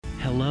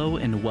Hello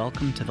and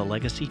welcome to the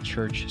Legacy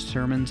Church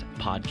Sermons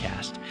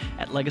podcast.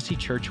 At Legacy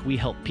Church, we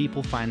help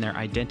people find their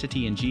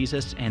identity in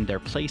Jesus and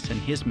their place in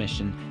His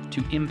mission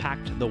to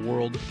impact the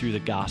world through the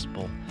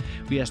gospel.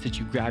 We ask that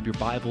you grab your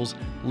Bibles,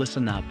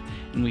 listen up,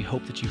 and we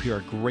hope that you hear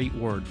a great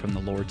word from the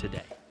Lord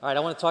today. All right, I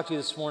want to talk to you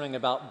this morning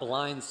about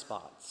blind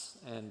spots.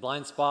 And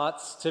blind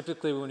spots,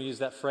 typically when we use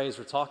that phrase,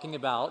 we're talking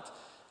about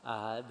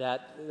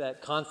that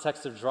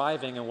context of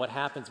driving and what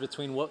happens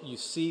between what you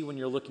see when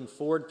you're looking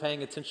forward,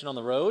 paying attention on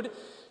the road,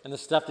 and the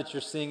stuff that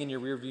you're seeing in your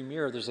rearview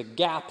mirror. There's a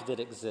gap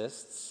that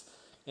exists,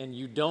 and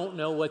you don't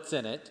know what's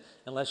in it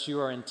unless you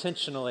are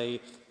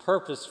intentionally,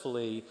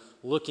 purposefully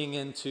looking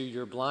into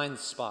your blind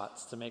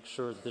spots to make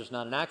sure that there's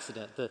not an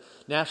accident. The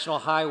National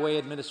Highway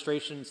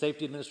Administration,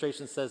 Safety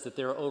Administration says that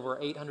there are over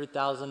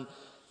 800,000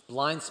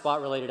 blind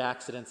spot-related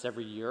accidents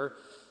every year.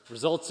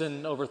 Results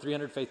in over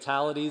 300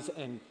 fatalities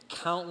and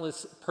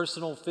countless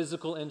personal,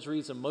 physical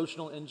injuries,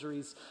 emotional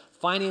injuries,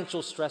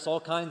 financial stress,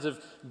 all kinds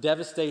of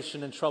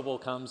devastation and trouble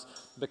comes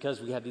because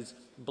we have these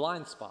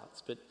blind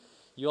spots. But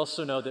you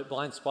also know that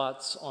blind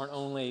spots aren't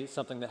only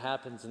something that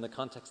happens in the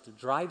context of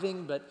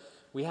driving, but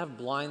we have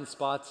blind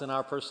spots in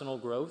our personal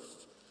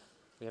growth.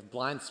 We have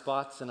blind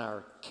spots in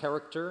our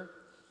character.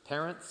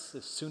 Parents,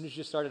 as soon as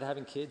you started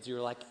having kids, you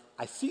were like,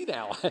 I see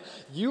now.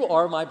 You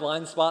are my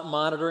blind spot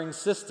monitoring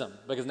system,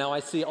 because now I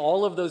see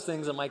all of those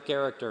things in my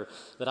character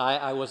that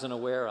I wasn't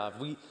aware of.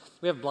 We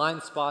have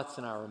blind spots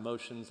in our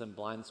emotions and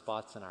blind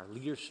spots in our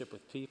leadership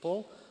with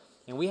people,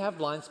 and we have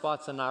blind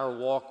spots in our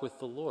walk with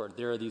the Lord.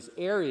 There are these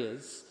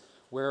areas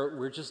where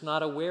we're just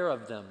not aware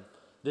of them.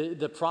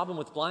 The problem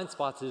with blind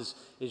spots is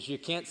you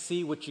can't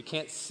see what you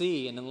can't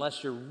see, and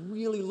unless you're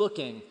really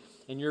looking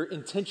and you're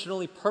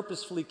intentionally,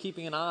 purposefully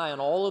keeping an eye on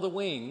all of the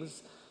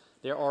wings,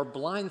 there are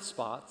blind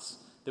spots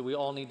that we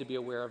all need to be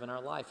aware of in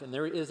our life. And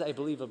there is, I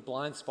believe, a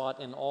blind spot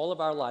in all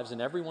of our lives,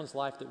 in everyone's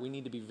life, that we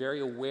need to be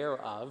very aware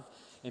of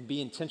and be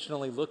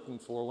intentionally looking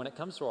for when it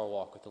comes to our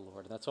walk with the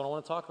Lord. And that's what I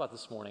want to talk about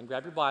this morning.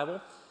 Grab your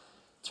Bible,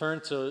 turn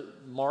to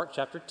Mark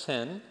chapter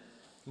 10.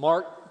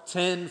 Mark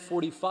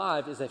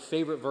 10:45 is a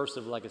favorite verse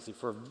of Legacy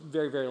for a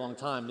very, very long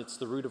time. It's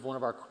the root of one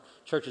of our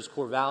church's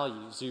core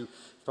values. You've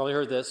probably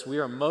heard this. We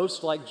are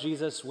most like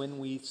Jesus when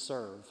we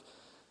serve.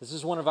 This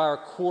is one of our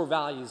core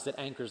values that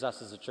anchors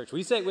us as a church. Will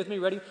you say it with me?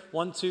 Ready?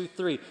 1, 2,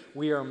 3.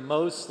 We are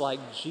most like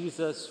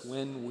Jesus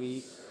when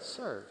we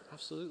serve.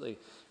 Absolutely.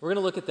 We're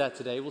going to look at that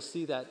today. We'll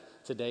see that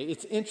today.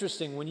 It's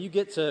interesting when you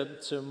get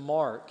to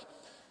Mark.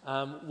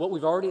 What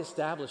we've already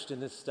established in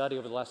this study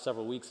over the last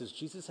several weeks is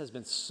Jesus has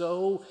been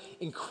so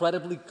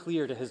incredibly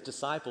clear to his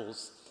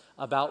disciples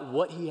about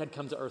what he had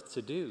come to earth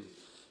to do.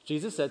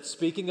 Jesus said,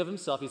 speaking of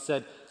himself, he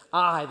said,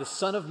 I, the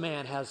Son of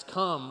Man, has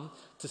come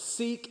to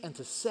seek and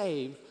to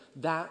save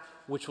that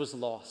which was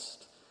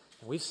lost.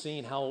 And we've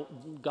seen how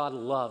God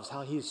loves,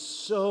 how he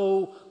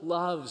so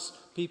loves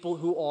people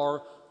who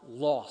are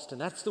lost. And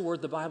that's the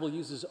word the Bible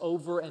uses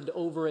over and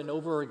over and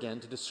over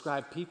again to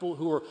describe people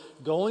who are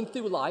going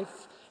through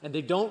life and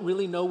they don't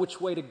really know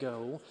which way to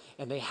go,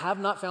 and they have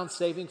not found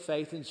saving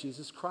faith in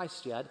Jesus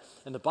Christ yet.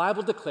 And the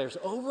Bible declares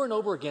over and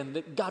over again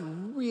that God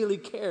really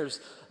cares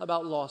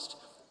about lost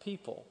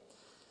people.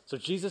 So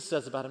Jesus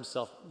says about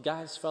himself,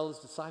 guys, fellows,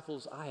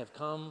 disciples, I have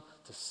come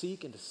to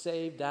seek and to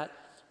save that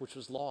which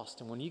was lost.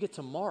 And when you get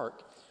to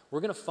Mark, we're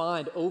going to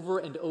find over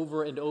and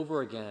over and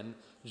over again,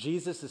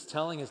 Jesus is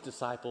telling his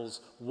disciples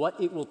what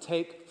it will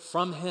take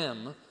from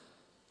him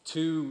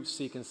to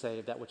seek and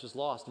save that which is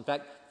lost. In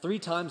fact, 3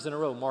 times in a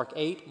row, Mark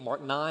 8,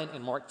 Mark 9,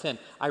 and Mark 10.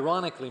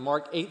 Ironically,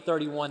 Mark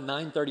 8:31,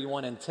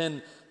 9:31, and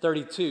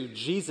 10:32,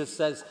 Jesus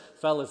says,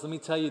 fellas, let me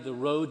tell you the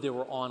road that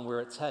we're on, where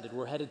it's headed.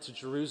 We're headed to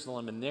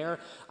Jerusalem, and there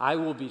I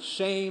will be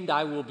shamed,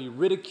 I will be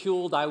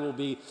ridiculed, I will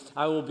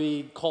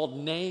be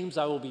called names,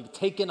 I will be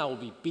taken, I will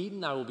be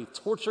beaten, I will be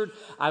tortured,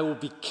 I will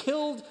be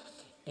killed,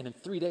 and in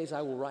 3 days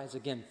I will rise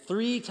again.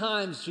 3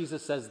 times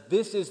Jesus says,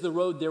 this is the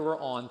road that we're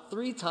on.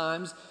 3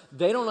 times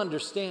they don't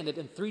understand it,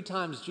 and 3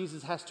 times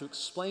Jesus has to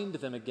explain to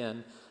them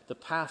again the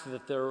path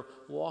that they're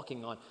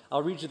walking on.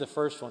 I'll read you the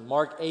first one,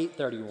 Mark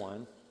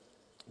 8:31.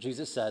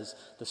 Jesus says,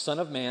 the Son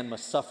of Man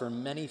must suffer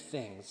many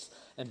things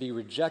and be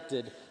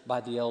rejected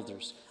by the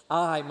elders.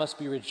 I must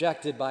be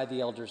rejected by the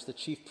elders, the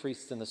chief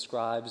priests and the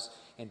scribes,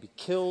 and be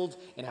killed,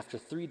 and after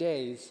 3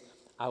 days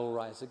I will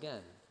rise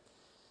again.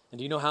 And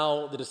do you know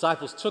how the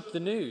disciples took the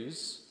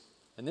news?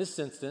 In this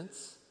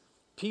instance,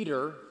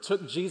 Peter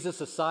took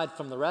Jesus aside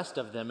from the rest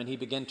of them and he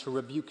began to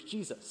rebuke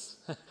Jesus.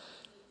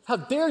 How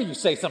dare you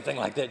say something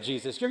like that,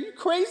 Jesus? Are you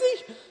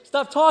crazy?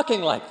 Stop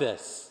talking like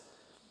this.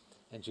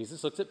 And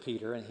Jesus looks at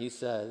Peter and he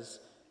says,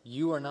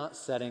 you are not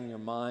setting your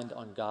mind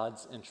on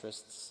God's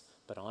interests,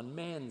 but on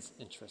man's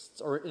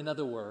interests. Or in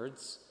other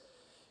words,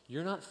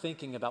 you're not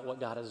thinking about what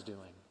God is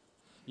doing.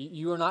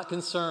 You are not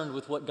concerned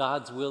with what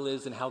God's will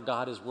is and how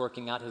God is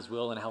working out his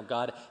will and how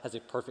God has a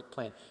perfect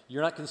plan.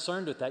 You're not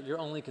concerned with that. You're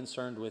only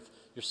concerned with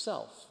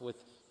yourself, with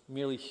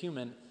merely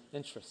human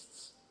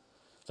interests.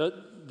 So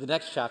the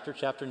next chapter,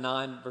 chapter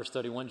 9, verse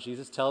 31,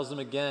 Jesus tells them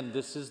again,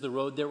 this is the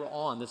road they were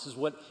on. This is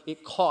what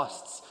it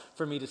costs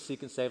for me to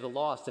seek and save the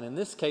lost. And in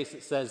this case,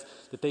 it says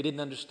that they didn't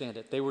understand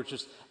it. They were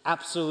just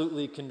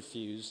absolutely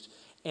confused.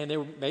 And they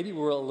maybe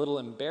were a little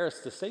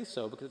embarrassed to say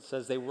so because it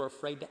says they were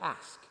afraid to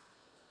ask.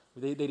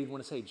 They didn't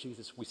want to say,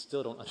 Jesus, we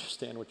still don't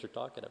understand what you're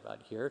talking about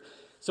here.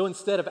 So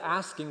instead of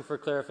asking for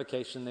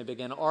clarification, they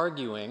began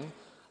arguing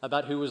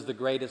about who was the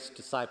greatest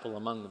disciple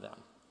among them.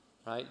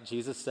 Right?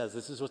 Jesus says,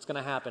 this is what's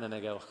going to happen. And they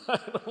go, I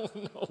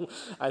don't know.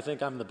 I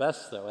think I'm the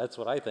best, though. That's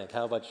what I think.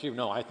 How about you?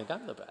 No, I think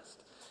I'm the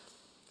best.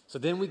 So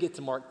then we get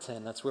to Mark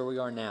 10. That's where we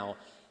are now.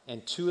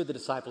 And two of the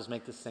disciples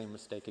make the same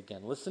mistake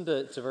again. Listen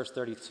to verse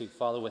 32.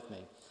 Follow with me.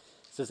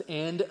 It says,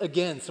 and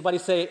again. Somebody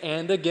say,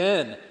 and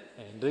again.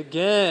 And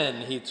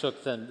again he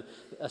took them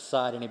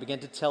aside and he began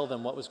to tell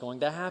them what was going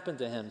to happen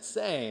to him,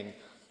 saying,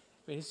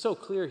 he's so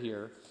clear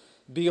here,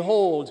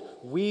 behold,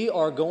 we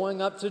are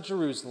going up to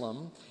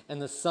Jerusalem, and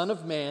the Son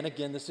of Man,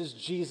 again, this is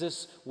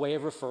Jesus' way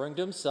of referring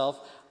to himself,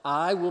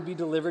 I will be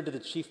delivered to the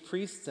chief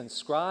priests and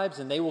scribes,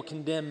 and they will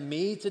condemn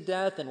me to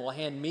death and will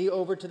hand me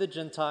over to the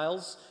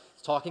Gentiles.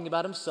 He's talking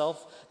about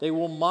himself. They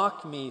will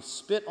mock me,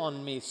 spit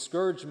on me,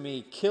 scourge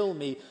me, kill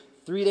me.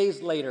 3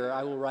 days later,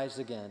 I will rise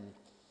again.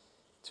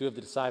 Two of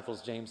the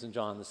disciples, James and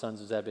John, the sons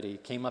of Zebedee,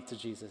 came up to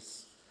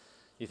Jesus.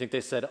 You think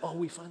they said, oh,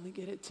 we finally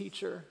get it,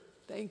 teacher.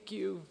 Thank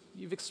you.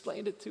 You've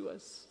explained it to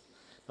us.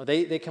 No,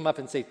 they come up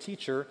and say,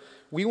 teacher,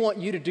 we want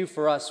you to do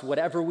for us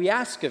whatever we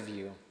ask of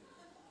you.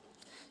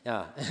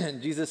 Yeah,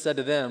 and Jesus said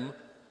to them,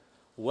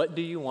 what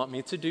do you want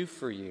me to do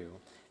for you?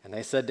 And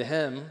they said to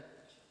him,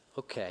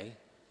 okay,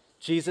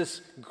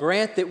 Jesus,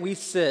 grant that we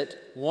sit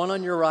one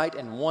on your right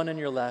and one on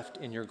your left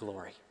in your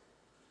glory.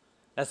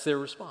 That's their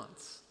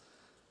response.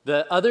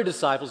 The other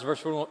disciples, verse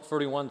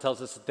 41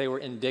 tells us that they were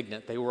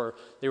indignant. They were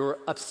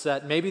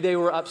upset. Maybe they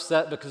were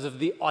upset because of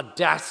the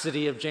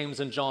audacity of James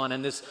and John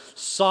and this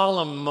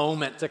solemn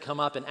moment to come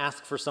up and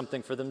ask for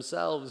something for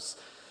themselves,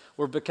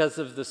 or because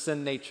of the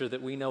sin nature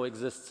that we know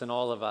exists in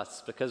all of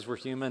us, because we're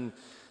human.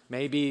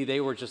 Maybe they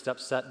were just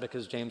upset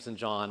because James and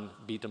John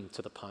beat them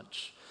to the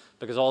punch,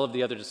 because all of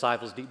the other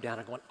disciples deep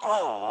down are going,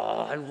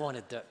 oh, I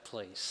wanted that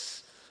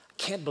place.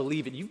 Can't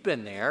believe it. You've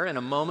been there in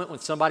a moment when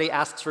somebody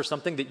asks for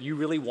something that you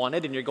really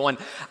wanted and you're going,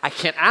 I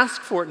can't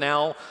ask for it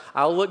now.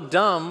 I'll look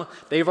dumb.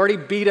 They've already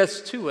beat us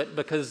to it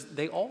because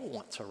they all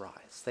want to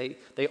rise.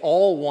 They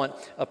all want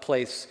a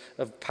place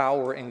of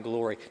power and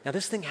glory. Now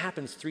this thing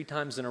happens 3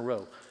 times in a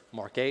row.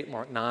 Mark 8,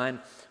 Mark 9,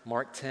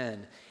 Mark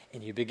 10.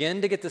 And you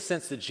begin to get the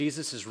sense that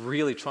Jesus is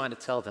really trying to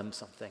tell them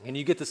something. And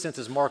you get the sense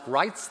as Mark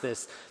writes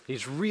this,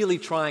 he's really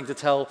trying to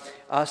tell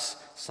us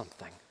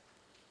something.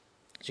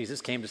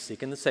 Jesus came to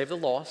seek and to save the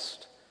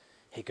lost.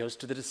 He goes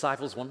to the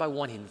disciples one by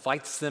one. He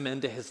invites them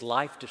into his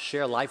life to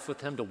share life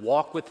with him, to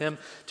walk with him,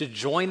 to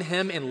join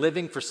him in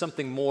living for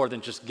something more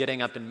than just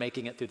getting up and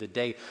making it through the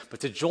day,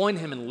 but to join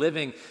him in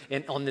living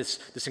on this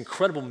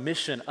incredible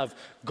mission of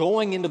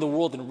going into the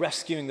world and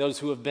rescuing those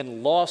who have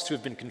been lost, who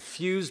have been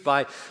confused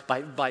by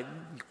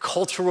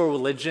cultural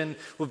religion,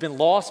 who have been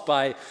lost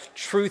by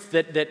truth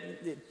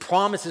that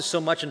promises so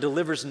much and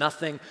delivers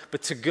nothing,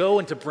 but to go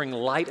and to bring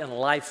light and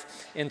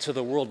life into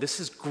the world. This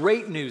is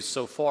great news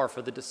so far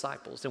for the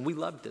disciples, and we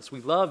love this. We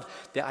love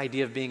the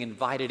idea of being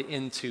invited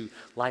into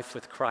life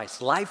with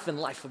Christ, life and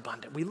life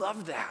abundant. We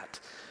love that.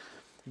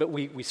 But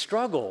we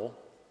struggle.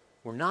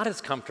 We're not as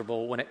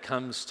comfortable when it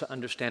comes to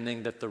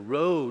understanding that the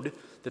road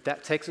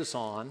that takes us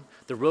on,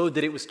 the road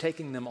that it was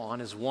taking them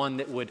on, is one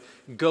that would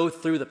go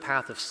through the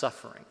path of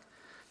suffering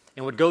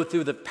and would go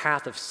through the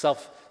path of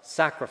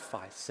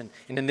self-sacrifice, and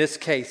in this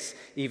case,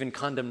 even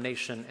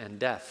condemnation and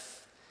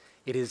death.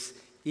 It is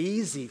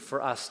easy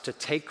for us to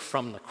take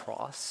from the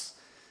cross,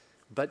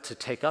 but to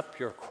take up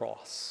your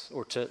cross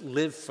or to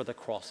live for the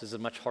cross is a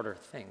much harder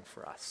thing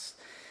for us.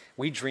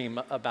 We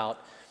dream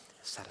about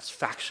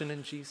satisfaction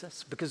in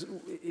Jesus because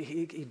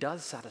he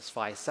does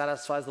satisfy. He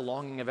satisfies the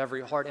longing of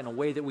every heart in a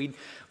way that we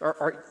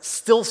are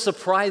still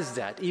surprised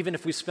at, even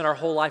if we spend our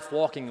whole life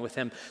walking with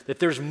him, that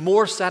there's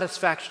more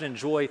satisfaction and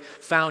joy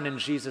found in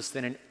Jesus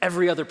than in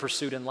every other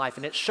pursuit in life.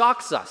 And it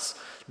shocks us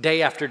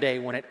day after day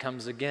when it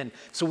comes again.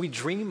 So we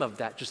dream of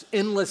that, just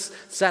endless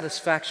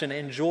satisfaction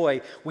and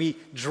joy. We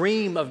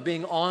dream of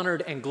being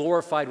honored and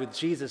glorified with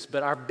Jesus,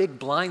 but our big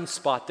blind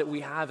spot that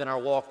we have in our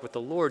walk with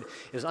the Lord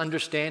is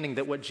understanding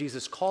that what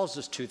Jesus calls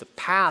us to, the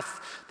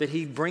path that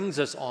he brings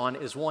us on,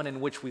 is one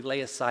in which we lay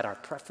aside our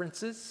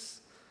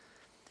preferences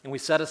and we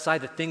set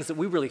aside the things that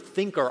we really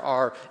think are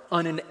our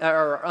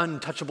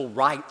untouchable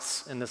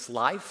rights in this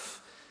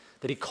life,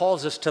 that he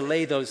calls us to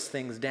lay those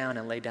things down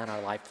and lay down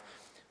our life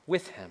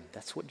with him.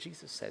 That's what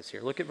Jesus says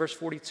here. Look at verse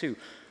 42.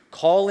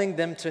 Calling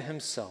them to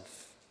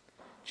himself.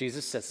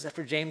 Jesus says, this is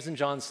after James and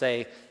John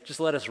say, just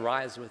let us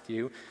rise with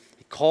you.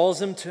 He calls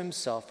them to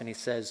himself and he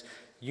says,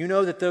 you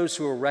know that those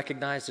who are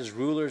recognized as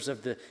rulers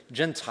of the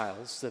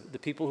Gentiles, the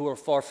people who are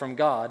far from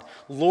God,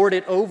 lord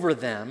it over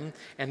them,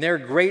 and their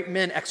great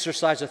men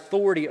exercise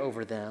authority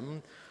over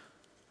them.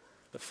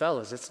 But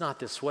fellas, it's not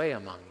this way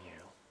among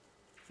you.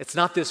 It's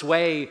not this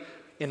way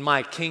in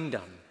my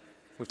kingdom.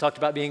 We've talked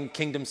about being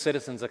kingdom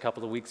citizens a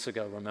couple of weeks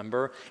ago,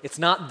 remember? It's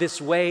not this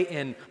way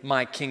in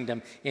my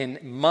kingdom. In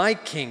my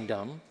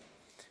kingdom,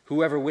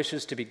 whoever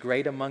wishes to be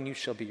great among you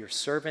shall be your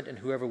servant, and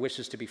whoever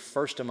wishes to be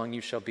first among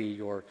you shall be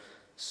your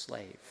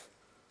slave.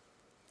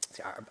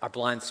 See, our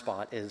blind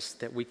spot is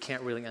that we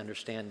can't really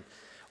understand,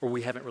 or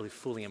we haven't really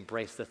fully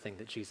embraced the thing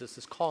that Jesus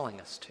is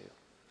calling us to.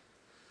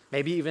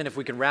 Maybe even if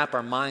we can wrap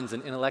our minds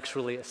and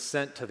intellectually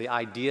assent to the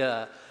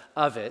idea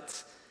of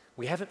it,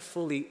 we haven't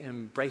fully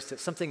embraced it.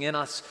 Something in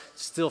us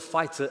still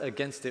fights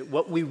against it.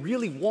 What we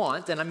really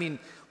want, and I mean,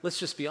 let's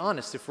just be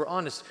honest. If we're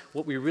honest,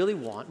 what we really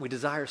want, we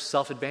desire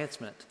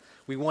self-advancement.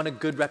 We want a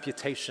good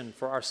reputation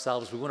for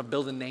ourselves. We want to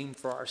build a name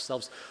for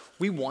ourselves.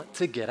 We want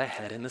to get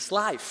ahead in this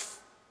life.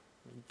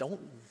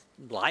 Don't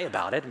lie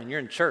about it. I mean, you're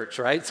in church,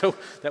 right? So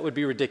that would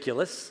be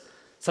ridiculous.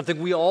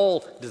 Something we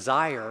all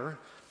desire,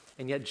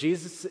 and yet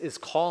Jesus is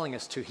calling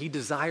us to. He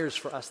desires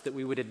for us that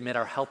we would admit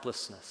our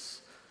helplessness,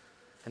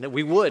 and that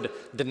we would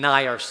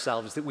deny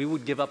ourselves, that we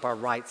would give up our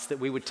rights, that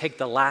we would take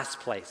the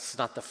last place,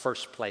 not the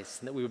first place,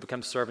 and that we would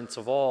become servants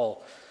of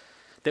all,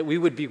 that we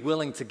would be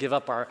willing to give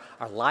up our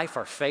life,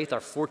 our faith,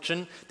 our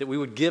fortune, that we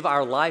would give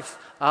our life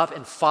up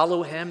and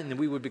follow him, and that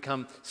we would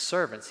become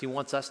servants. He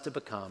wants us to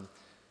become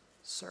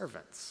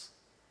servants.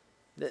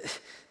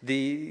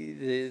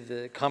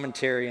 The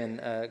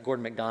commentarian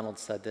Gordon MacDonald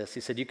said this.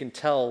 He said, you can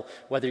tell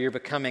whether you're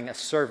becoming a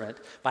servant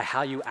by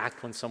how you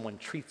act when someone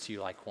treats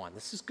you like one.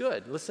 This is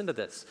good. Listen to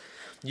this.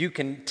 You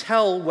can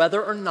tell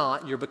whether or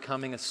not you're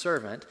becoming a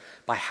servant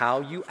by how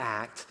you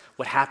act,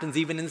 what happens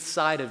even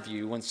inside of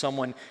you when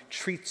someone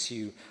treats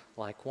you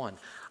like one.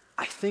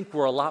 I think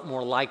we're a lot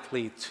more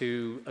likely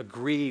to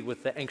agree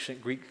with the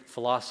ancient Greek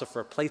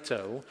philosopher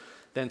Plato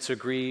than to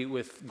agree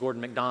with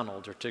Gordon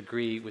MacDonald or to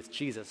agree with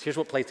Jesus. Here's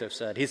what Plato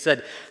said. He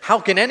said, how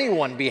can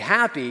anyone be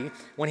happy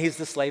when he's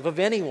the slave of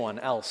anyone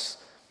else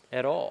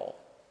at all?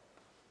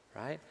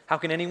 Right? How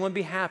can anyone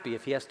be happy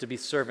if he has to be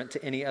servant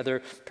to any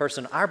other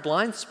person? Our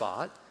blind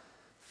spot,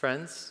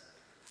 friends,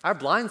 our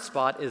blind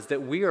spot is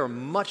that we are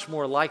much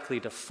more likely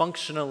to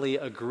functionally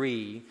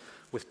agree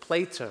with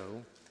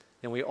Plato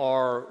than we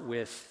are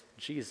with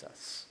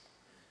Jesus.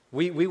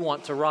 We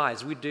want to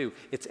rise. We do.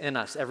 It's in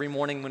us. Every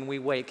morning when we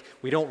wake,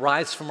 we don't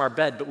rise from our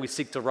bed, but we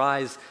seek to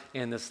rise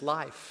in this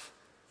life.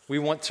 We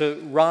want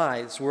to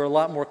rise. We're a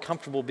lot more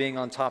comfortable being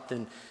on top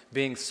than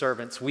being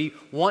servants. We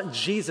want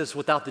Jesus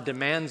without the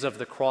demands of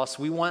the cross.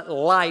 We want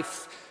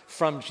life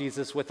from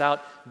Jesus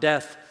without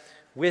death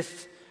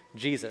with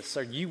Jesus.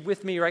 Are you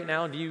with me right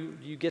now? Do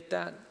you get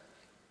that?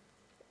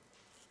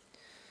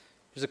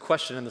 There's a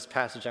question in this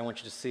passage I want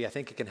you to see. I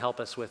think it can help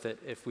us with it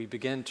if we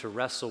begin to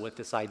wrestle with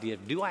this idea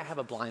of, do I have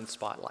a blind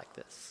spot like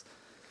this?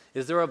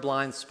 Is there a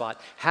blind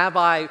spot? Have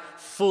I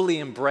fully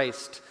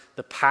embraced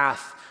the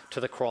path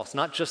to the cross?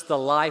 Not just the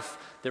life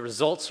that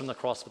results from the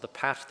cross, but the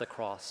path to the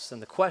cross.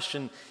 And the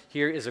question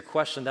here is a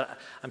question that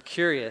I'm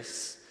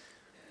curious.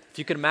 If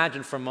you could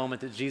imagine for a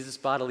moment that Jesus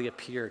bodily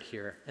appeared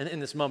here, and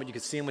in this moment you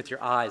could see him with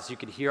your eyes, you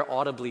could hear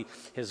audibly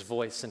his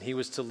voice, and he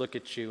was to look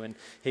at you, and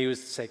he was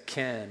to say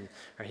Ken,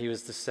 or he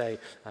was to say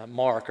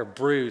Mark, or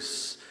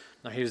Bruce,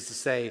 or he was to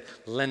say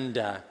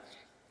Linda,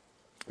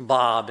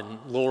 Bob, and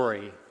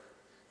Lori,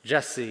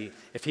 Jesse.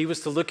 If he was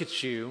to look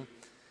at you,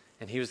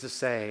 and he was to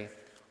say,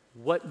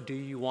 what do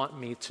you want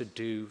me to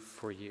do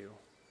for you?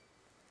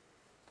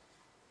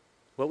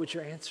 What would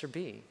your answer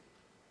be?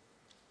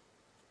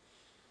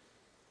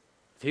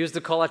 If he was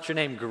to call out your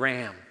name,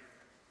 Graham,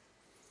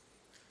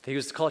 if he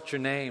was to call out your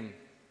name,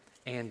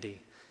 Andy, he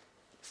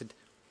said,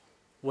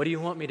 what do you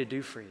want me to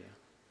do for you?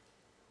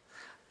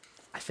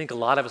 I think a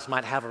lot of us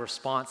might have a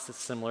response that's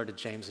similar to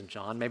James and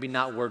John, maybe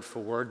not word for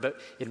word,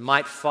 but it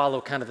might follow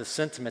kind of the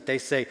sentiment. They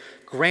say,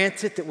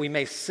 grant it that we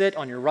may sit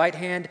on your right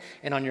hand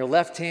and on your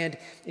left hand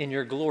in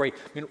your glory.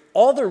 I mean,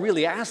 all they're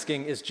really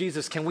asking is,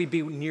 Jesus, can we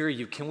be near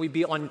you? Can we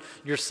be on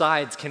your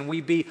sides? Can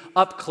we be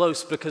up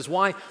close? Because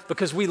why?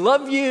 Because we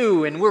love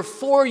you, and we're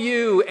for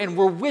you, and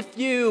we're with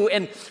you,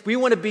 and we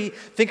want to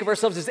think of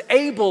ourselves as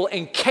able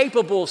and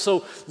capable.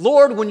 So,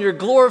 Lord, when you're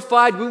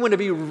glorified, we want to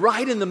be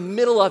right in the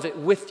middle of it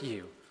with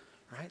you.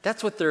 Right?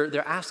 That's what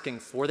they're asking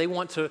for. They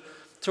want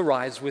to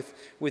rise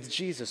with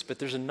Jesus. But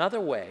there's another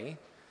way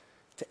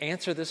to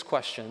answer this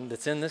question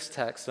that's in this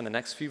text in the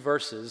next few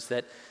verses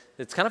that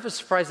it's kind of a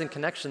surprising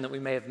connection that we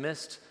may have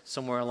missed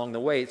somewhere along the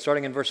way.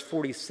 Starting in verse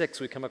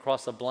 46, we come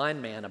across a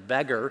blind man, a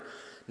beggar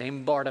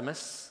named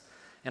Bartimaeus.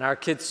 In our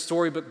kids'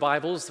 storybook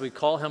Bibles, we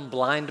call him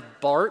Blind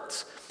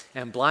Bart.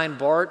 And Blind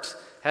Bart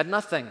had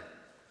nothing.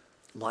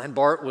 Blind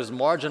Bart was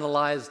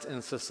marginalized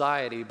in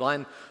society.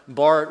 Blind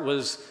Bart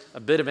was a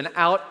bit of an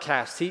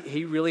outcast.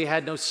 He really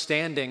had no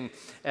standing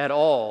at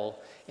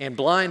all. And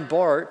Blind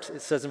Bart,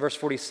 it says in verse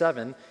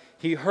 47,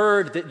 he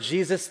heard that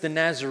Jesus the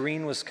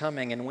Nazarene was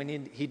coming. And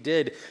when he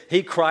did,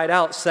 he cried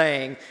out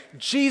saying,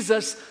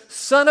 Jesus,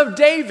 Son of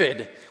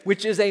David,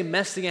 which is a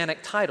messianic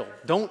title.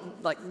 Don't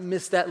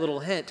miss that little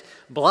hint.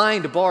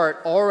 Blind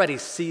Bart already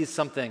sees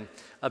something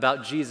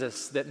about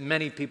Jesus that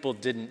many people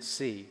didn't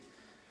see.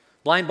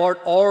 Blind Bart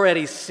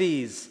already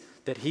sees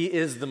that he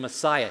is the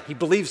Messiah. He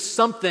believes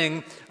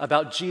something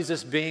about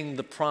Jesus being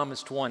the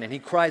promised one. And he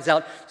cries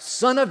out,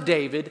 "Son of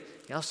David."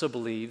 He also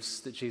believes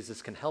that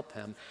Jesus can help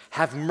him.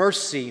 "Have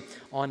mercy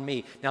on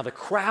me." Now, the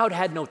crowd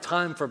had no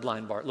time for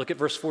blind Bart. Look at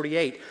verse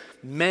 48.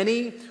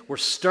 Many were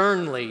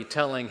sternly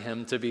telling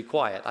him to be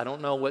quiet. I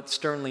don't know what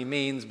sternly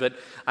means, but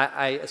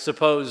I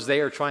suppose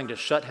they are trying to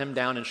shut him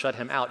down and shut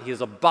him out. He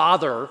is a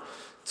bother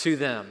to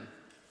them.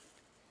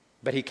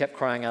 But he kept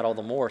crying out all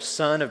the more,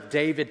 "Son of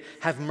David,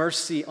 have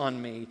mercy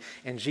on me."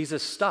 And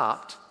Jesus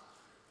stopped.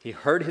 He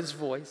heard his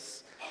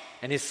voice,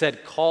 and he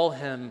said, "Call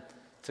him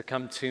to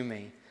come to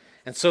me."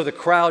 And so the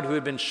crowd who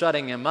had been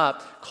shutting him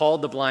up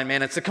called the blind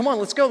man and said, "Come on,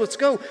 let's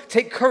go.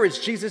 Take courage,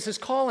 Jesus is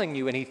calling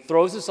you." And he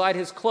throws aside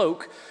his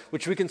cloak,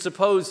 which we can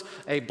suppose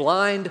a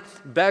blind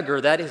beggar,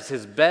 that is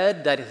his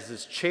bed, that is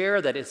his chair,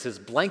 that is his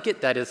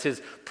blanket, that is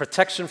his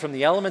protection from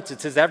the elements,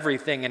 it's his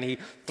everything. And he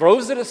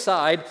throws it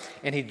aside,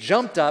 and he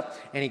jumped up,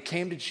 and he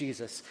came to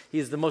Jesus. He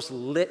is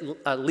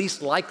the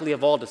least likely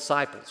of all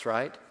disciples,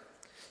 right?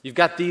 You've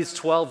got these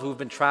 12 who've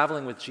been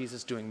traveling with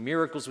Jesus, doing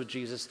miracles with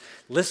Jesus,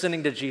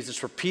 listening to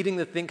Jesus, repeating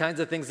the kinds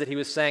of things that he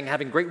was saying,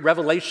 having great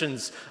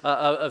revelations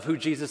of who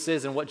Jesus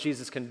is and what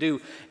Jesus can do.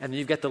 And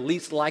you've got the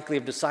least likely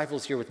of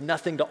disciples here with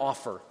nothing to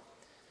offer.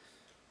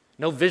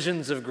 No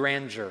visions of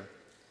grandeur.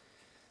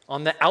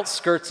 On the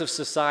outskirts of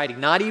society,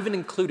 not even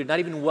included, not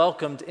even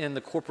welcomed in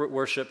the corporate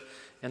worship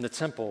in the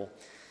temple.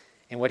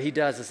 And what he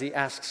does is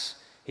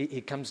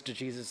he comes to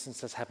Jesus and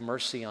says, "Have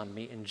mercy on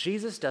me." And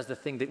Jesus does the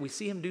thing that we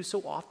see him do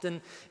so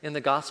often in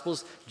the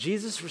Gospels.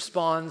 Jesus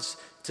responds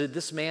to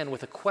this man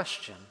with a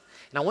question.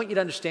 And I want you to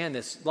understand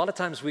this. A lot of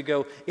times we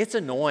go, it's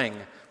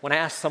annoying when I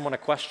ask someone a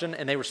question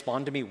and they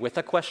respond to me with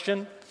a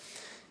question.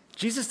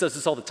 Jesus does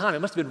this all the time. It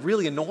must have been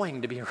really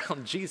annoying to be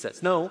around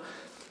Jesus. No,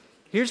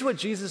 here's what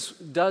Jesus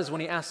does when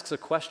he asks a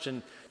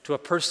question to a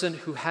person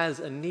who has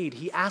a need.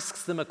 He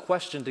asks them a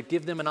question to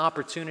give them an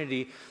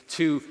opportunity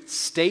to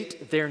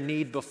state their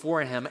need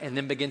before him and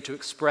then begin to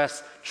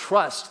express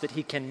trust that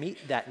he can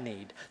meet that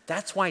need.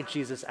 That's why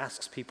Jesus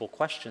asks people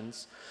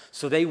questions,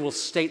 so they will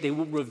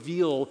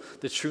reveal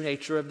the true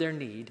nature of their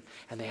need,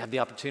 and they have the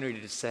opportunity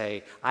to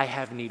say, "I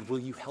have need, will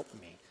you help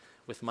me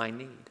with my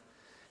need?"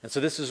 And so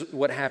this is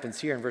what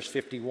happens here in verse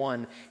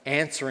 51.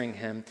 Answering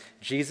him,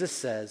 Jesus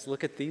says,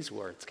 look at these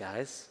words,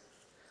 guys.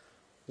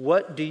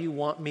 "What do you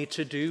want me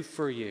to do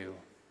for you?"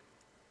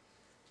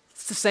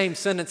 It's the same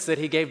sentence that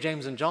he gave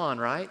James and John,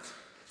 right?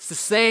 It's the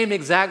same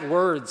exact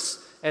words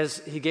as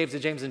he gave to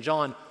James and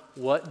John.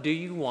 "What do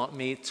you want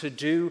me to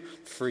do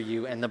for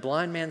you?" And the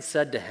blind man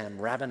said to him,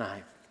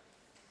 "Rabboni,"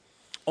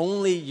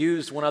 only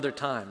used one other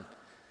time,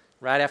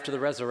 right after the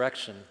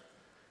resurrection,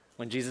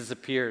 when Jesus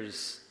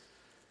appears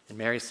and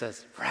Mary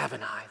says,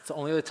 "Rabboni." It's the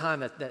only other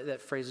time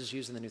that phrase is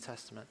used in the New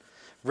Testament.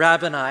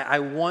 "Rabboni, I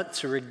want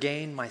to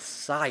regain my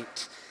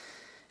sight."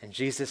 And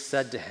Jesus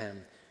said to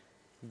him,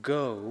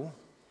 "Go,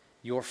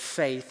 your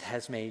faith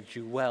has made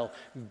you well."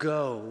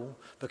 Go,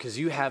 because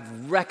you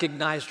have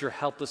recognized your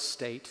helpless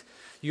state.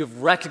 You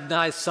have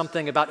recognized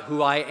something about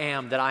who I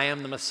am, that I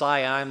am the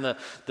Messiah, I am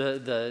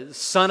the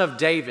Son of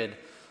David,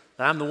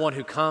 that I'm the one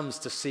who comes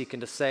to seek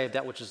and to save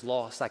that which is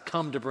lost. I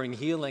come to bring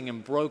healing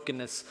and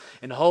brokenness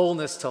and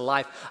wholeness to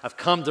life. I've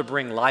come to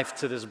bring life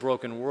to this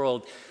broken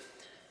world.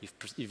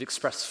 You've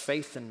expressed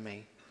faith in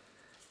me.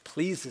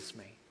 Pleases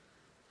me.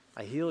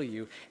 I heal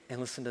you.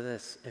 And listen to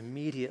this.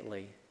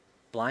 Immediately,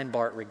 blind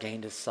Bart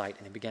regained his sight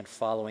and he began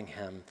following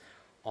him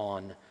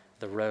on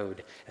the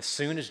road. As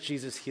soon as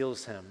Jesus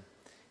heals him,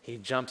 he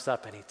jumps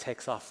up and he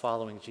takes off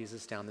following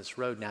Jesus down this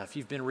road. Now, if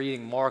you've been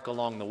reading Mark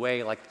along the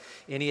way, like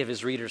any of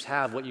his readers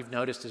have, what you've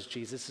noticed is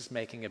Jesus is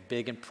making a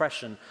big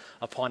impression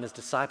upon his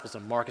disciples.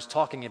 And Mark is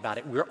talking about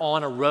it. We're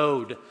on a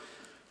road.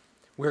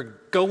 We're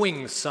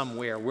going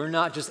somewhere. We're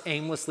not just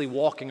aimlessly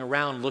walking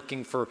around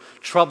looking for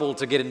trouble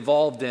to get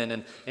involved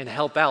in and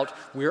help out.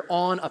 We're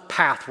on a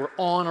path. We're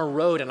on a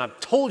road. And I've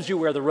told you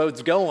where the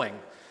road's going.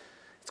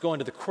 It's going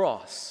to the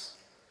cross.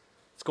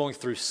 It's going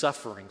through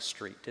suffering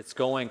street. It's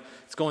going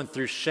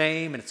through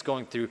shame, and it's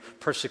going through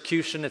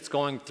persecution. It's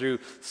going through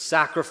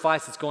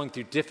sacrifice. It's going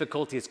through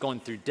difficulty. It's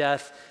going through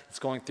death. It's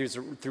going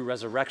through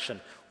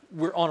resurrection.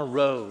 We're on a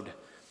road.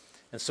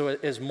 And so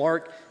as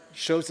Mark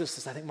shows us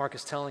this, I think Mark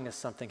is telling us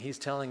something. He's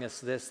telling us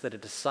this, that a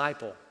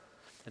disciple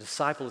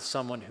is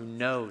someone who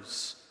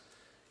knows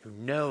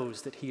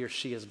that he or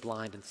she is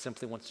blind and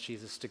simply wants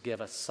Jesus to give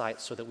us sight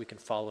so that we can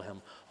follow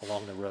him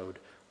along the road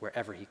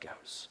wherever he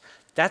goes.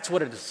 That's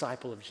what a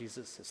disciple of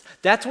Jesus is.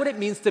 That's what it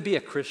means to be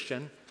a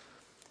Christian.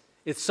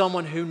 It's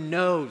someone who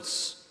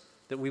knows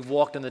that we've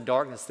walked in the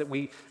darkness,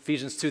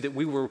 Ephesians 2, that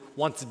we were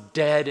once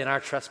dead in our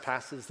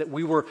trespasses, that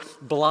we were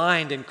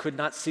blind and could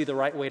not see the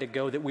right way to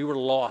go, that we were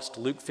lost.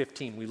 Luke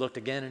 15, we looked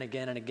again and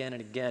again and again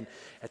and again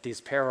at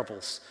these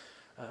parables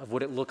of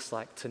what it looks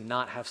like to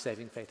not have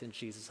saving faith in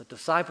Jesus. A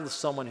disciple is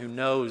someone who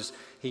knows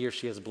he or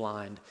she is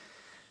blind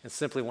and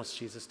simply wants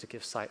Jesus to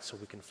give sight so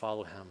we can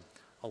follow him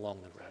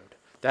along the road.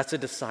 That's a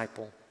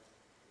disciple.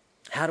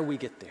 How do we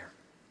get there?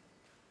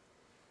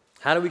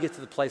 How do we get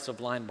to the place of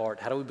blind Bart?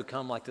 How do we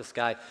become like this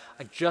guy?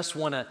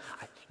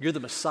 You're the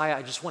Messiah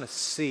I just want to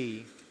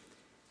see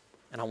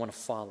and I want to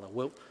follow.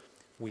 Well,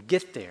 we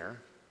get there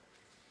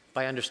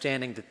by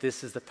understanding that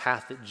this is the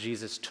path that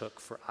Jesus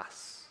took for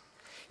us.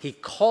 He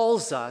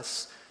calls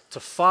us to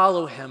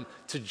follow him,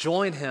 to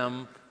join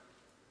him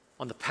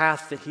on the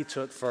path that he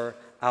took for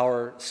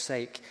our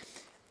sake.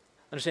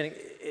 Understanding,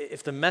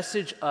 if the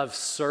message of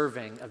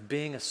serving, of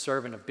being a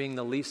servant, of being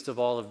the least of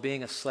all, of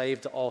being a slave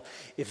to all,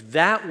 if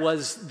that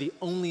was the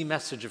only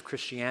message of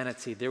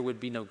Christianity, there would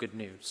be no good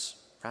news,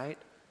 right?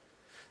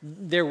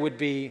 There would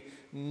be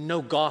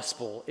no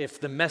gospel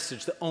if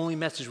the only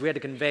message we had to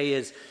convey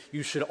is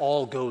you should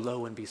all go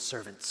low and be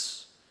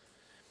servants.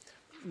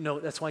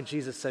 No, that's why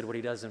Jesus said what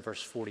he does in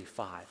verse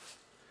 45.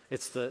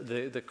 It's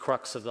the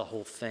crux of the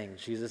whole thing.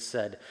 Jesus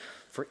said,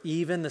 "For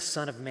even the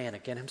Son of Man,"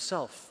 again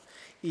himself,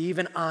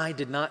 "even I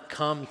did not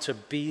come to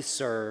be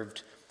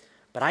served,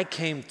 but I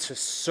came to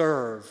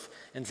serve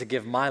and to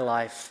give my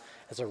life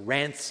as a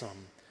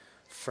ransom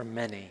for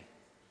many."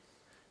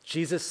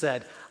 Jesus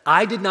said,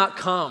 I did not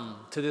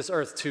come to this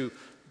earth to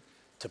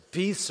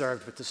be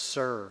served, but to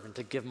serve and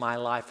to give my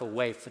life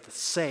away for the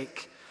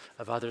sake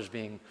of others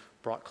being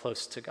brought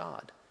close to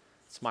God.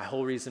 It's my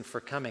whole reason for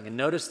coming. And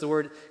notice the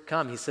word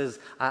come. He says,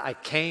 I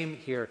came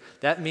here.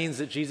 That means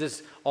that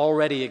Jesus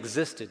already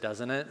existed,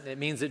 doesn't it? It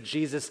means that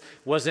Jesus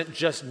wasn't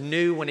just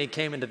new when he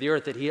came into the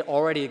earth, that he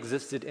already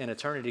existed in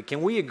eternity.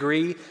 Can we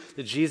agree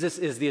that Jesus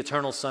is the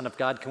eternal Son of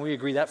God? Can we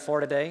agree that far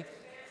today?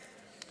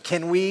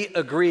 Can we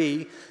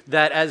agree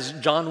that, as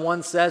John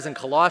 1 says and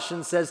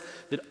Colossians says,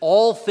 that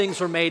all things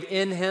were made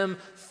in him,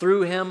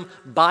 through him,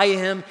 by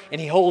him, and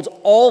he holds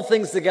all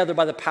things together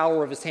by the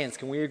power of his hands?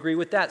 Can we agree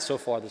with that so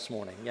far this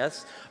morning?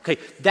 Yes?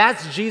 Okay,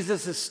 that's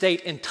Jesus'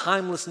 state in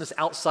timelessness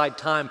outside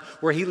time,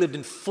 where he lived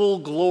in full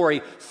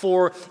glory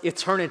for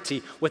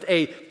eternity with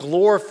a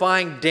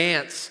glorifying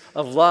dance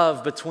of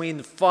love between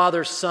the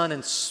Father, Son,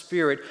 and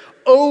Spirit,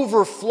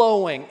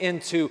 overflowing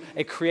into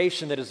a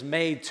creation that is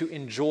made to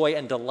enjoy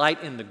and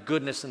delight in the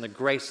goodness and the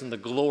grace and the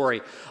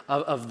glory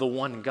of the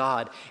one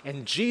God.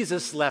 And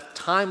Jesus left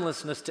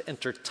timelessness to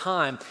enter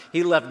time.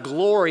 He left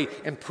glory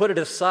and put it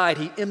aside.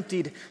 He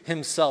emptied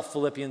himself,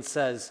 Philippians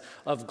says,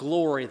 of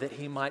glory that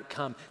he might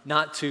come,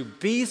 not to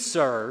be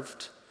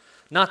served,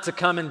 not to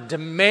come and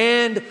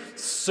demand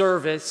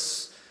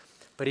service,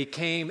 but he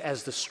came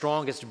as the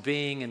strongest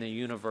being in the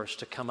universe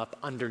to come up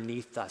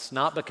underneath us,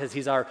 not because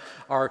he's our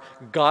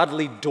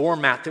godly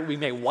doormat that we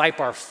may wipe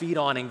our feet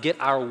on and get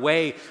our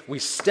way. We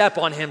step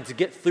on him to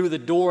get through the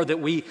door that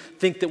we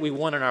think that we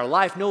want in our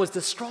life. No, as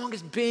the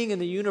strongest being in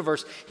the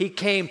universe, he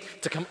came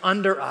to come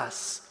under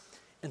us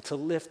and to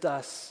lift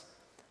us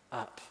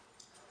up,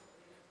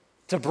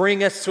 to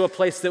bring us to a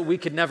place that we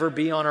could never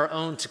be on our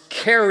own, to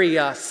carry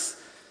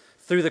us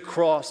through the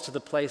cross to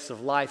the place of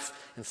life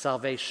and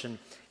salvation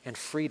and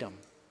freedom.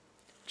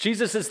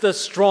 Jesus is the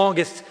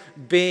strongest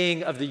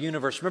being of the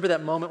universe. Remember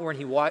that moment when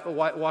he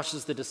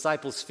washes the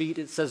disciples' feet?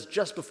 It says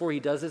just before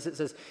he does this, it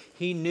says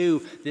he knew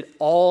that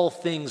all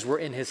things were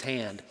in his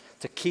hand.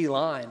 It's a key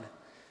line.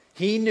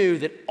 He knew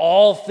that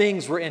all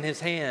things were in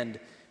his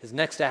hand. His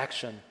next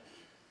action,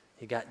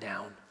 he got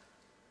down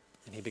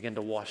and he began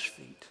to wash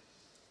feet.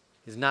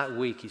 He's not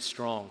weak, he's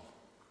strong.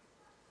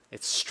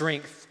 It's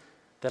strength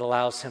that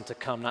allows him to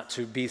come not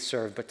to be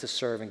served, but to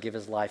serve and give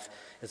his life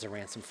as a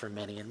ransom for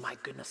many. And my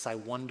goodness, I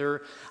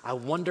wonder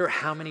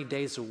how many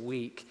days a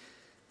week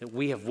that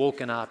we have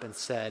woken up and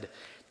said,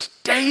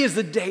 today is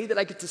the day that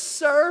I get to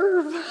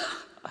serve.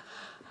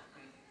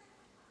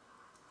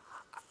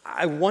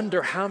 I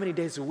wonder how many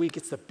days a week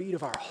it's the beat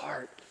of our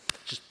heart,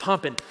 just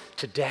pumping,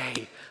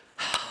 today,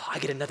 I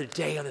get another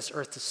day on this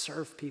earth to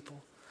serve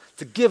people,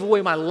 to give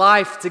away my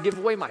life, to give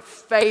away my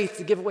faith,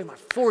 to give away my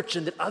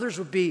fortune, that others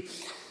would be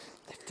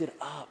lifted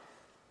up.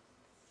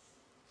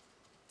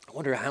 I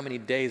wonder how many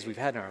days we've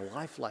had in our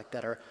life like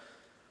that, or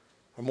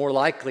more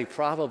likely,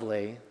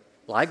 probably,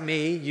 like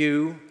me,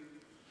 you,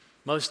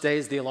 most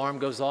days the alarm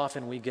goes off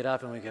and we get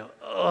up and we go,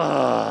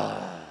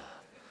 ugh.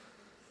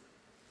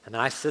 And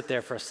then I sit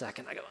there for a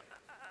second, I go,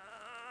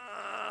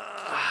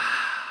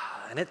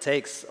 ah. And it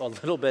takes a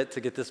little bit to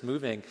get this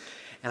moving.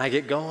 And I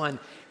get going,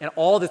 and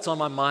all that's on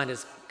my mind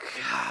is,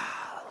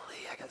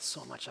 golly, I got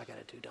so much I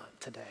got to do done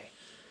today.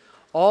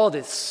 All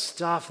this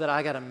stuff that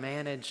I got to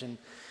manage and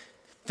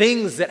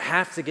things that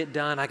have to get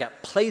done. I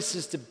got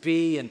places to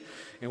be and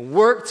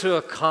work to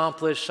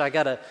accomplish. I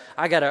got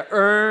to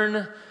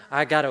earn.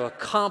 I got to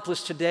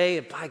accomplish today.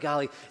 And by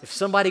golly, if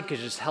somebody could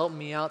just help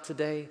me out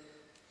today,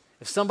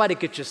 if somebody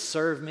could just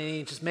serve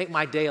me, just make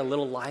my day a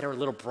little lighter, a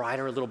little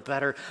brighter, a little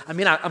better. I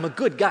mean, I'm a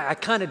good guy. I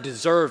kind of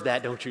deserve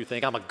that, don't you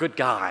think? I'm a good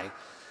guy.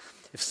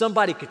 If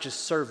somebody could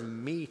just serve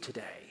me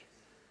today,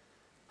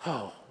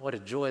 oh, what a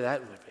joy that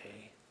would be.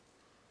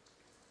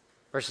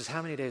 Versus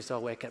how many days do I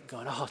wake up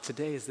going, oh,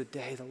 today is the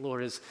day the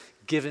Lord has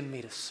given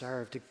me to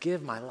serve, to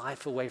give my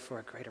life away for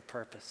a greater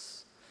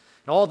purpose.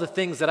 And all the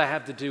things that I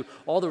have to do,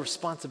 all the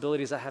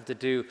responsibilities I have to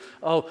do,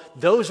 oh,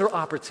 those are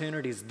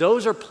opportunities.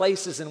 Those are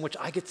places in which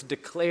I get to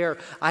declare,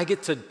 I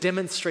get to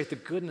demonstrate the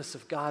goodness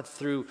of God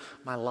through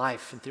my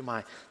life and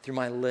through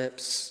my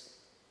lips.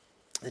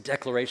 The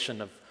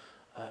declaration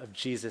of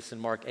Jesus in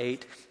Mark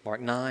 8,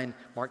 Mark 9,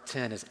 Mark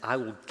 10 is, I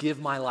will give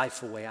my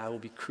life away. I will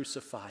be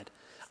crucified.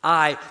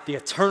 I, the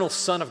eternal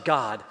Son of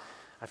God,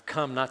 I've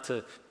come not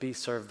to be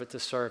served, but to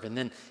serve. And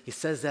then he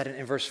says that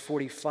in verse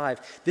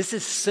 45. This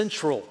is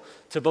central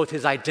to both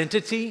his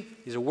identity,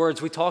 these are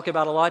words we talk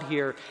about a lot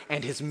here,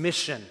 and his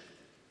mission.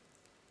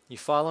 You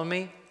follow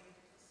me?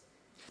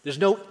 There's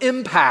no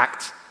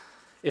impact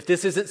if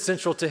this isn't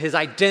central to his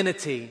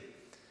identity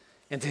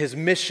and to his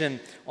mission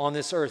on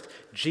this earth.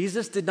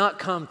 Jesus did not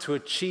come to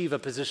achieve a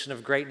position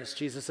of greatness.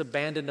 Jesus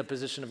abandoned a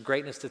position of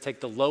greatness to take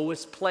the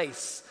lowest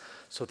place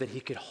so that he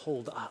could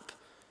hold up.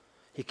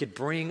 He could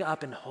bring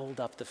up and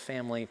hold up the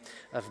family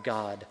of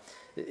God.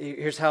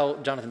 Here's how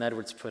Jonathan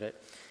Edwards put it.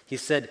 He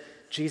said,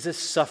 Jesus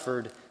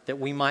suffered that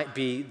we might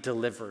be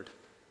delivered.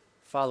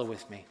 Follow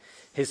with me.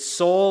 His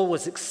soul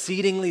was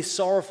exceedingly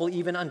sorrowful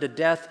even unto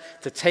death,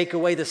 to take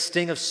away the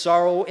sting of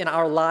sorrow in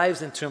our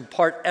lives and to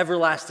impart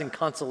everlasting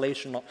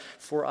consolation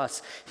for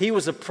us. He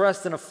was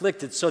oppressed and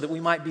afflicted so that we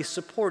might be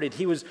supported.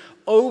 He was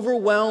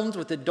overwhelmed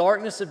with the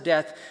darkness of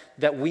death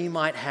that we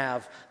might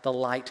have the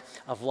light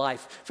of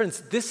life.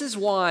 Friends, this is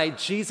why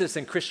Jesus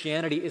and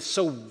Christianity is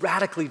so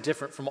radically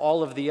different from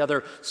all of the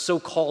other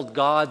so-called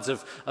gods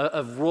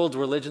of world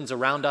religions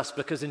around us,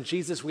 because in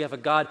Jesus we have a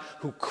God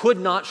who could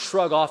not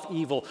shrug off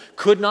evil,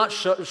 could not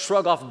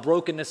shrug off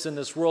brokenness in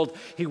this world.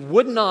 He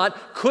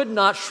could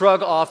not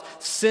shrug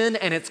off sin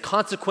and its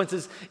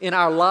consequences in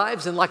our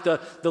lives. And like the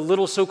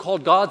little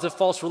so-called gods of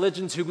false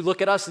religions who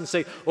look at us and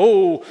say,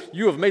 oh,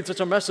 you have made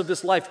such a mess of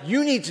this life.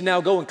 You need to now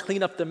go and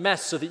clean up the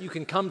mess so that you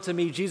can come to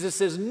me. Jesus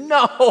says,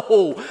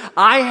 no,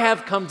 I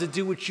have come to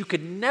do what you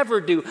could never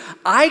do.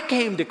 I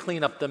came to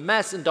clean up the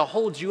mess and to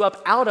hold you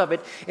up out of it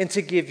and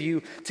to give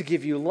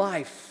you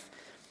life.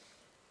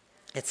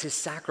 It's his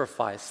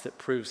sacrifice that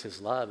proves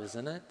his love,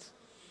 isn't it?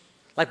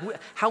 Like,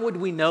 how would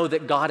we know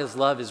that God's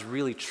love is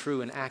really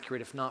true and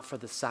accurate if not for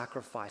the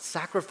sacrifice?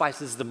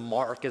 Sacrifice is the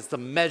mark, is the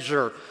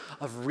measure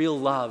of real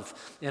love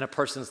in a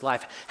person's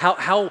life.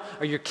 How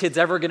are your kids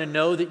ever going to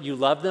know that you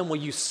love them?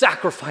 Well, you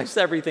sacrifice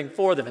everything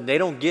for them, and they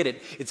don't get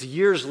it. It's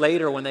years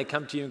later when they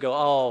come to you and go,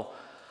 oh,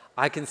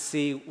 I can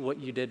see what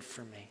you did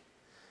for me.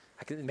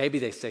 Maybe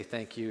they say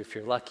thank you if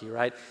you're lucky,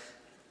 right?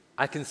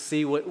 I can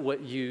see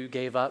what you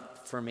gave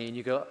up for me. And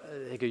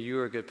they go, you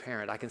were a good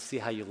parent. I can see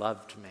how you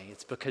loved me.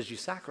 It's because you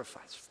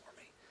sacrificed for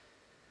me.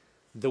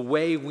 The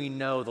way we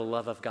know the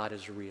love of God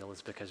is real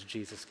is because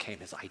Jesus came.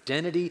 His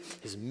identity,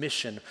 his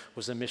mission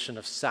was a mission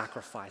of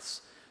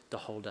sacrifice to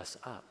hold us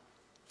up.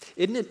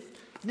 Isn't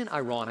it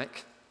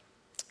ironic?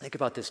 Think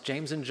about this.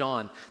 James and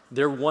John,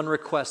 their one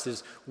request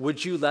is,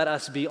 would you let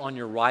us be on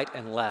your right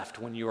and left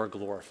when you are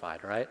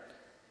glorified, right?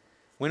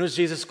 When was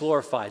Jesus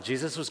glorified?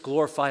 Jesus was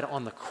glorified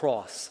on the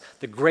cross,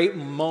 the great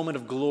moment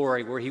of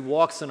glory where he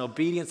walks in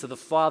obedience to the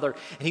Father,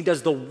 and he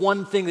does the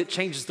one thing that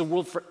changes the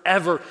world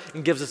forever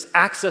and gives us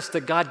access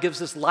to God,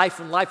 gives us life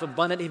and life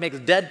abundant. He makes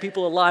dead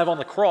people alive on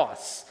the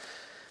cross.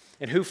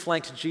 And who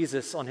flanked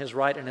Jesus on his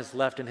right and his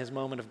left in his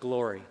moment of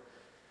glory?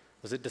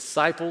 Was it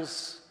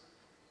disciples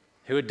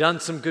who had done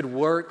some good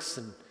works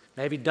and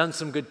maybe done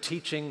some good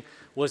teaching?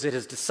 Was it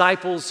his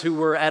disciples who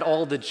were at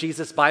all the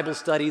Jesus Bible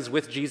studies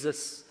with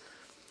Jesus?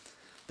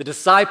 The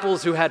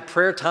disciples who had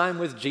prayer time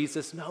with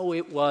Jesus? No,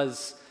 it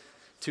was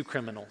two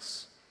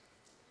criminals,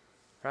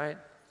 right?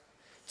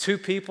 Two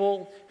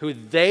people who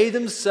they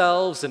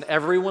themselves and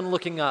everyone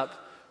looking up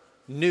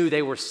knew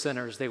they were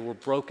sinners. They were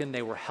broken.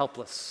 They were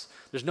helpless.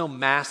 There's no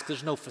mask.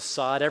 There's no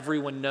facade.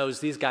 Everyone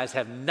knows these guys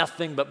have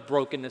nothing but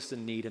brokenness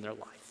and need in their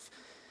life.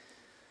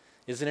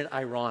 Isn't it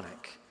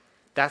ironic?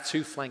 That's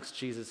who flanks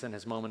Jesus in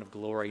his moment of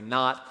glory,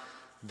 not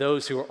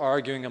those who are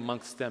arguing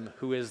amongst them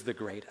who is the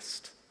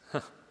greatest.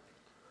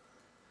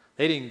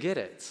 They didn't get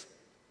it.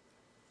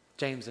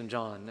 James and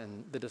John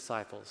and the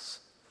disciples.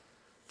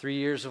 3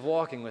 years of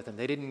walking with him,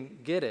 they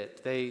didn't get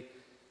it. They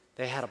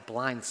had a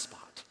blind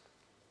spot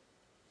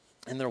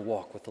in their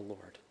walk with the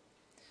Lord.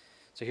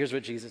 So here's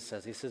what Jesus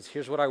says. He says,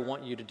 here's what I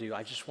want you to do.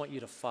 I just want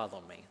you to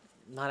follow me.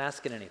 I'm not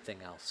asking anything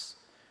else.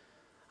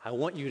 I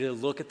want you to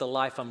look at the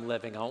life I'm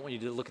living. I want you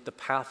to look at the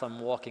path I'm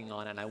walking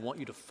on, and I want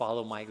you to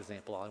follow my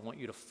example. I want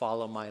you to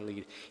follow my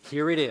lead.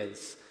 Here it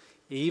is.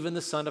 Even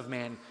the Son of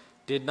Man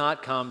did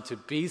not come to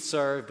be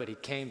served, but he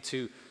came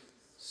to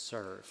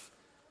serve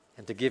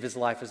and to give his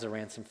life as a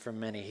ransom for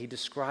many. He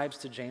describes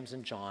to James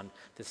and John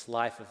this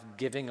life of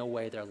giving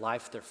away their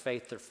life, their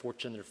faith, their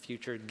fortune, their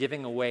future,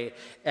 giving away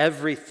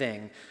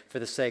everything for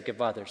the sake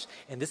of others.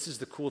 And this is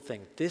the cool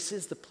thing. This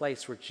is the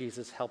place where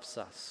Jesus helps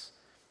us.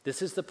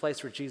 This is the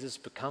place where Jesus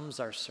becomes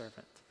our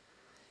servant.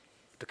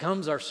 He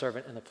becomes our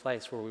servant in the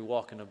place where we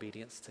walk in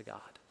obedience to God.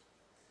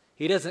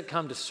 He doesn't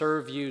come to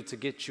serve you to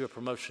get you a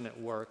promotion at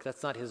work.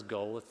 That's not his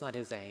goal. It's not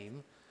his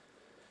aim.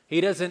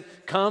 He doesn't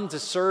come to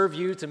serve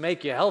you to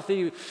make you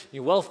healthy,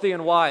 you wealthy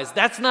and wise.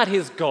 That's not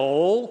his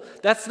goal.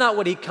 That's not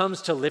what he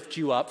comes to lift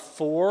you up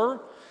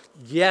for.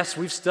 Yes,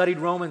 we've studied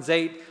Romans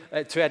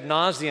 8 to ad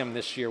nauseum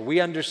this year.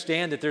 We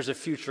understand that there's a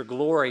future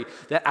glory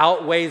that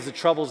outweighs the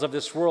troubles of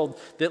this world,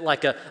 that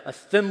like a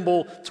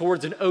thimble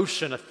towards an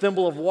ocean, a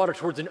thimble of water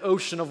towards an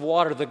ocean of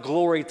water, the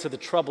glory to the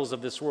troubles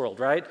of this world,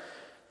 right?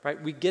 Right?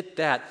 We get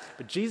that.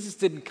 But Jesus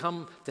didn't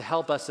come to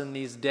help us in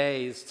these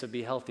days to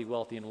be healthy,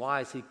 wealthy, and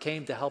wise. He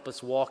came to help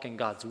us walk in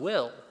God's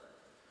will.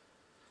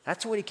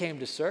 That's what he came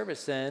to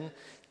service in,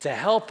 to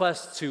help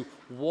us to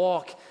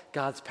walk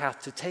God's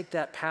path, to take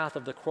that path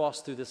of the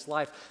cross through this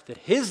life, that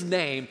his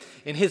name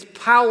and his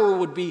power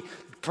would be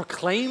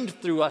proclaimed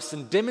through us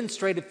and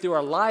demonstrated through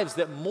our lives,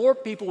 that more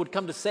people would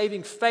come to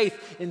saving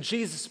faith in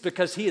Jesus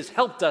because he has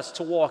helped us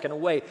to walk in a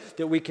way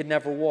that we could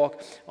never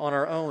walk on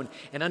our own.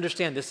 And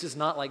understand, this is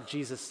not like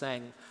Jesus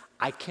saying,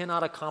 I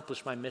cannot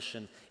accomplish my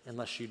mission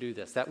unless you do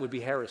this. That would be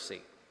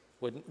heresy.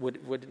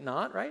 Would it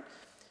not, right?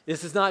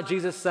 This is not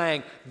Jesus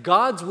saying,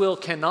 God's will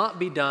cannot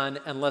be done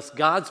unless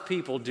God's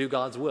people do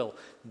God's will.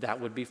 That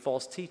would be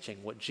false teaching.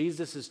 What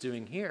Jesus is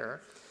doing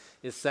here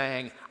is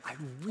saying, I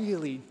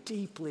really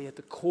deeply at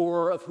the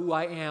core of who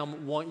I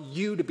am want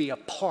you to be a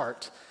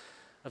part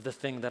of the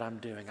thing that I'm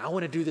doing. I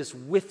want to do this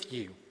with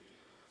you.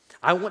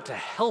 I want to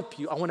help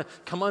you. I want to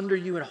come under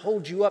you and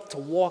hold you up to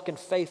walk in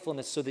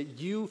faithfulness so that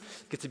you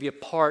get to be a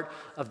part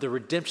of the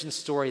redemption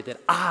story that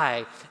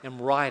I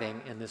am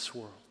writing in this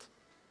world.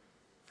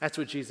 That's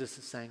what Jesus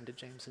is saying to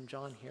James and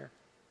John here.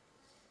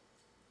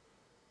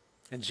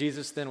 And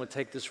Jesus then would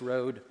take this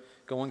road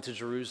going to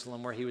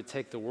Jerusalem, where he would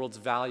take the world's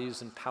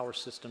values and power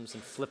systems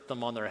and flip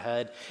them on their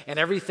head. And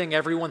everything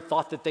everyone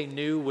thought that they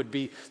knew would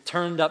be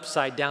turned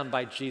upside down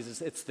by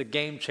Jesus. It's the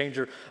game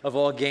changer of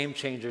all game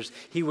changers.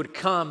 He would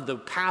come, the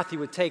path he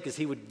would take is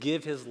he would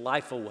give his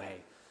life away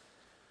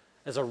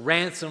as a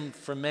ransom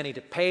for many,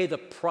 to pay the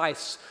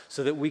price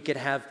so that we could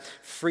have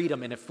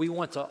freedom. And if we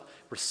want to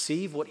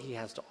receive what he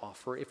has to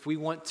offer, if we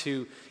want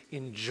to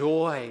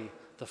enjoy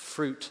the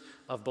fruit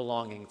of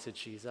belonging to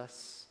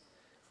Jesus,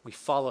 we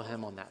follow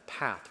him on that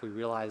path. We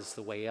realize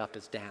the way up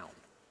is down,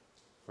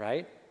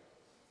 right?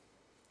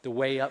 The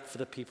way up for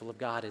the people of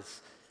God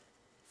is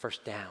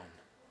first down.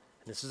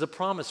 And this is a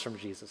promise from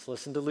Jesus.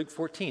 Listen to Luke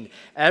 14.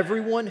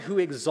 Everyone who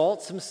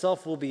exalts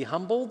himself will be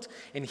humbled,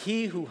 and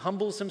he who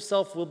humbles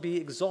himself will be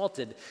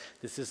exalted.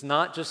 This is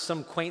not just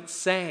some quaint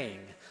saying.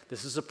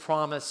 This is a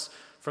promise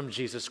from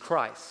Jesus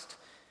Christ.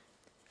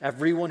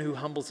 Everyone who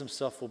humbles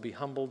himself will be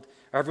humbled.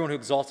 Everyone who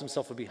exalts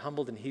himself will be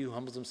humbled, and he who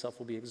humbles himself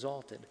will be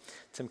exalted.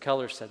 Tim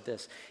Keller said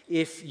this: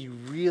 if you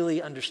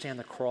really understand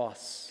the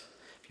cross,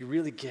 if you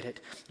really get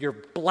it, you're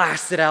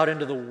blasted out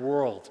into the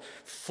world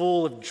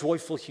full of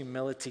joyful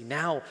humility.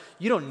 Now,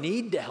 you don't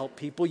need to help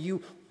people.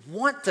 You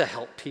want to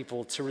help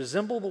people to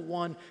resemble the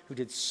one who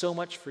did so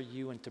much for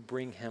you and to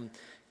bring him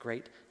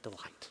great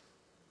delight.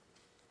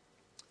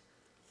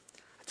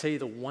 I tell you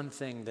the one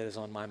thing that is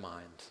on my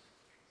mind.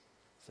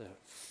 The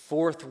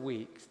fourth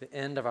week, the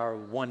end of our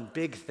One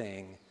Big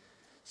Thing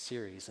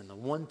series, and the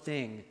one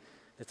thing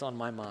that's on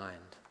my mind.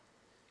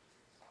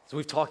 So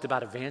we've talked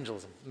about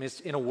evangelism. I mean,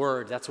 in a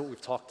word, that's what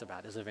we've talked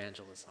about, is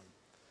evangelism.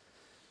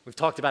 We've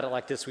talked about it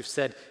like this. We've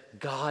said,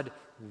 God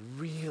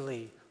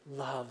really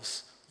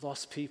loves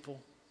lost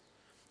people,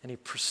 and he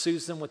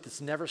pursues them with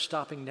this never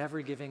stopping,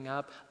 never giving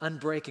up,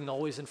 unbreaking,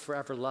 always and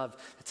forever love.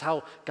 That's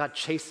how God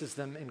chases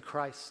them in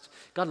Christ.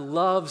 God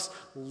loves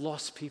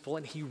lost people,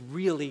 and he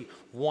really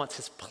wants,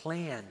 his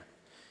plan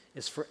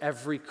is for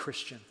every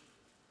Christian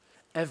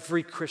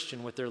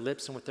with their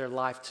lips and with their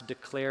life to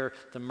declare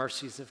the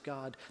mercies of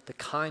God, the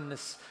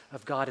kindness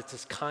of God. It's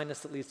his kindness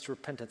that leads to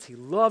repentance. He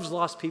loves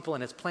lost people,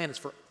 and his plan is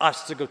for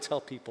us to go tell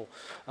people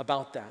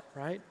about that,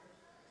 right?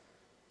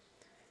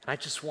 And I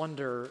just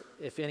wonder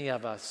if any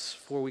of us,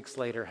 4 weeks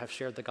later, have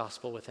shared the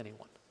gospel with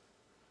anyone.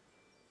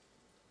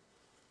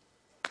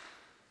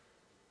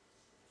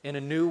 In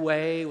a new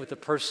way, with a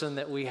person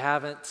that we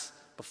haven't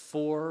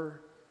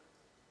before,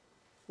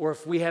 or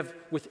if we have,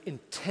 with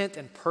intent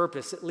and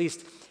purpose, at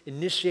least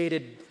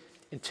initiated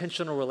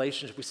intentional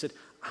relationship. We said,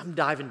 I'm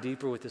diving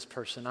deeper with this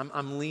person.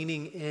 I'm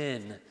leaning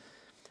in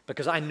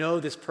because I know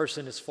this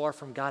person is far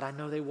from God. I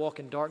know they walk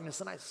in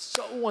darkness, and I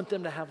so want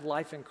them to have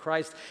life in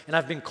Christ. And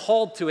I've been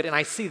called to it, and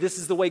I see this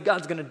is the way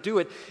God's going to do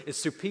it, is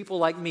through people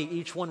like me,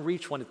 each one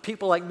reach one.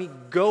 People like me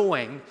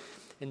going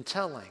and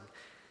telling.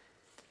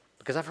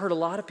 Because I've heard a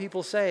lot of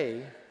people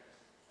say,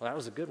 well, that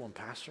was a good one,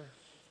 Pastor.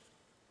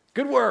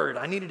 Good word.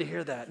 I needed to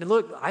hear that. And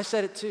look, I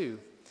said it too.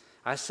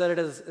 I said it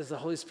as the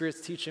Holy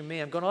Spirit's teaching me.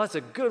 I'm going, oh, that's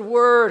a good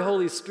word,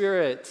 Holy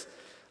Spirit.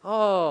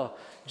 Oh,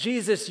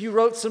 Jesus, you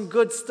wrote some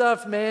good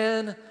stuff,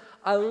 man.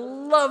 I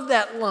love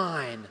that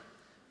line.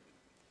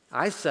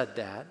 I said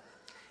that,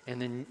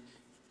 and then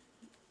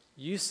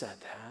you said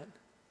that,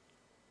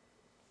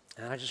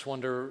 and I just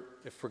wonder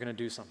if we're going to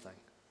do something.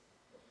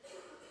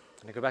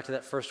 And I go back to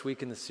that first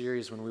week in the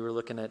series when we were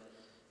looking at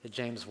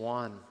James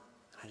 1.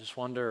 I just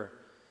wonder,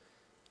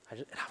 I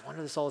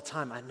wonder this all the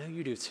time. I know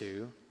you do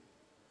too.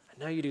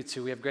 I know you do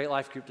too. We have great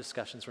life group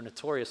discussions. We're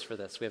notorious for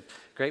this. We have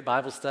great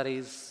Bible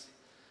studies.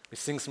 We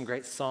sing some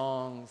great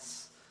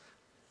songs.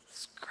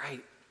 It's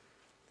great.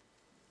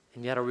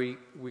 And yet we're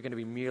going to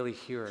be merely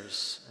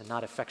hearers and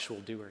not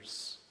effectual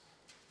doers,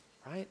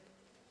 right?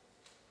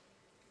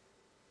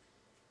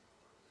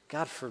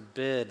 God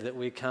forbid that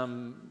we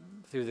come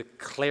through the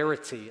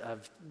clarity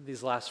of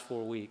these last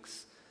 4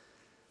 weeks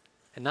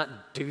and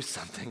not do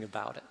something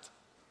about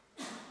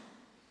it.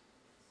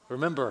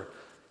 Remember,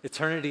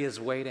 eternity is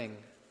waiting.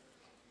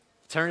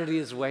 Eternity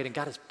is waiting.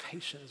 God is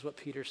patient, is what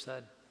Peter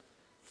said.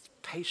 He's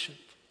patient.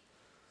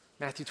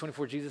 Matthew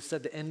 24, Jesus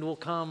said the end will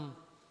come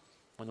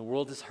when the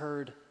world is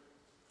heard.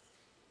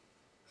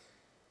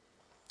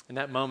 In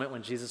that moment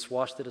when Jesus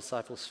washed the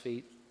disciples'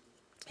 feet,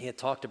 he had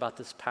talked about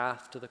this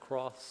path to the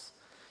cross.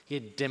 He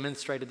had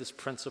demonstrated this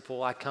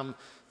principle. I come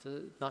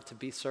not to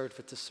be served,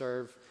 but to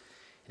serve.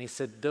 And he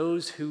said,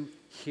 those who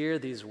hear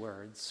these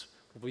words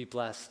will be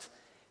blessed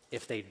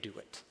if they do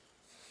it.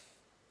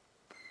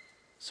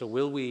 So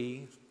will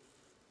we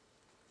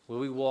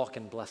walk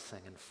in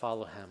blessing and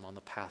follow him on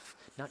the path,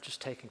 not just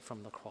taking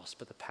from the cross,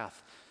 but the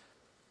path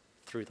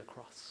through the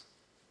cross?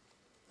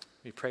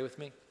 Will you pray with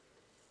me?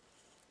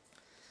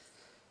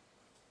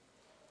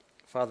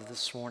 Father,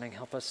 this morning,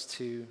 help us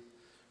to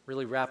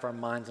really wrap our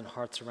minds and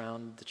hearts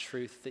around the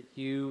truth that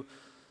you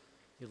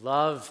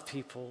love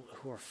people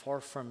who are far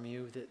from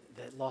you,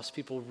 that lost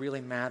people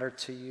really matter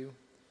to you.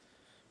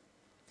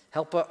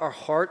 Help our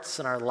hearts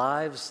and our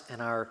lives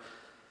and our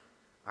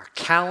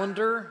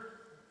calendar,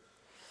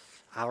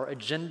 our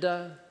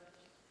agenda,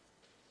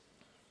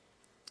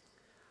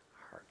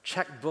 our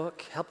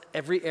checkbook, help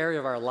every area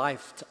of our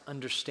life to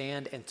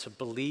understand and to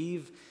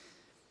believe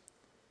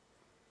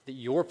that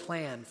your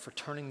plan for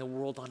turning the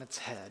world on its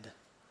head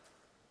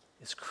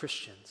is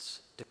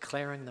Christians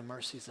declaring the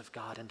mercies of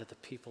God into the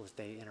people that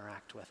they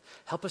interact with.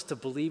 Help us to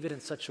believe it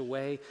in such a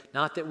way,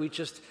 not that we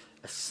just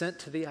assent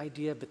to the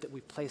idea, but that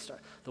we place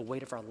the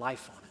weight of our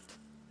life on it.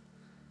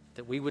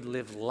 That we would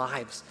live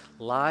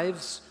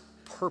lives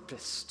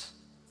purposed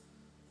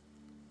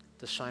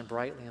to shine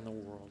brightly in the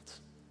world,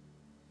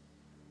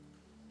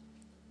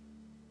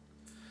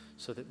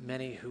 so that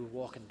many who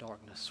walk in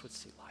darkness would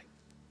see light.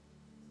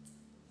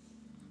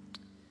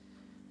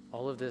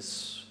 All of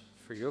this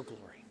for your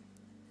glory.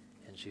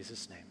 In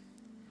Jesus' name,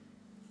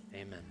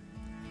 amen.